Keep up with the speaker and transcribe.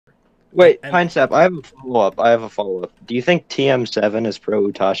Wait, Pine Sap, I have a follow-up. Do you think TM7 is pro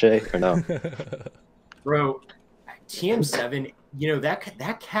Utache or no? Bro, TM7, you know,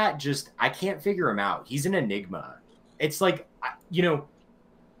 that cat just, I can't figure him out. He's an enigma. It's like, you know,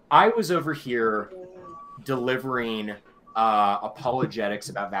 I was over here delivering apologetics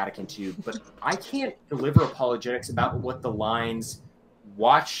about Vatican II, but I can't deliver apologetics about what the lines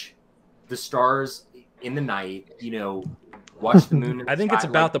watch the stars in the night, you know, watch the moon. I think it's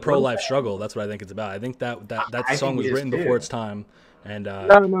about the pro-life struggle. That's what I think it's about. I think that song was written before its time. And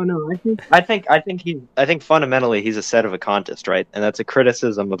No. I think fundamentally he's a sedevacantist, right? And that's a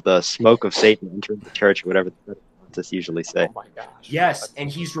criticism of the smoke of Satan entering the church, or whatever the sedevacantists usually say. Oh my gosh. Yes, and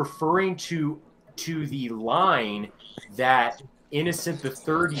he's referring to the line that Innocent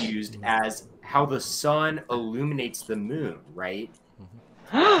III used as how the sun illuminates the moon, right?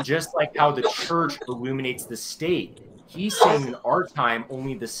 Just like how the church illuminates the state. He's saying in our time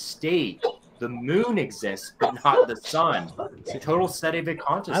only the state, the moon exists, but not the sun. It's a total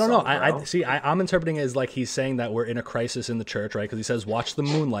sedevacantist. I don't know. I'm interpreting it as like he's saying that we're in a crisis in the church, right? Because he says, watch the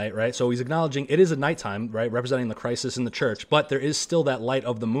moonlight, right? So he's acknowledging it is a nighttime, right? Representing the crisis in the church, but there is still that light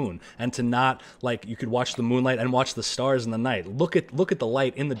of the moon. And to not, like, you could watch the moonlight and watch the stars in the night. Look at the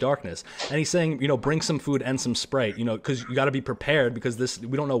light in the darkness. And he's saying, you know, bring some food and some Sprite, you know, because you got to be prepared, because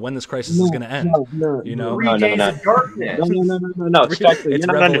we don't know when this crisis is going to end. You know? 3 days of darkness. No. It's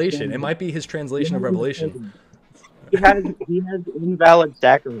Revelation. It might be his translation of Revelation. He has invalid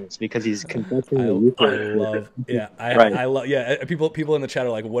sacraments because he's confessing the Eucharist. I love. Yeah, people in the chat are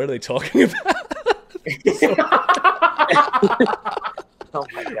like, "What are they talking about?" Oh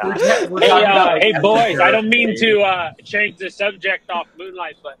my god! Hey boys, I don't mean to change the subject off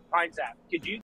Moonlight, but Pine Sap, could you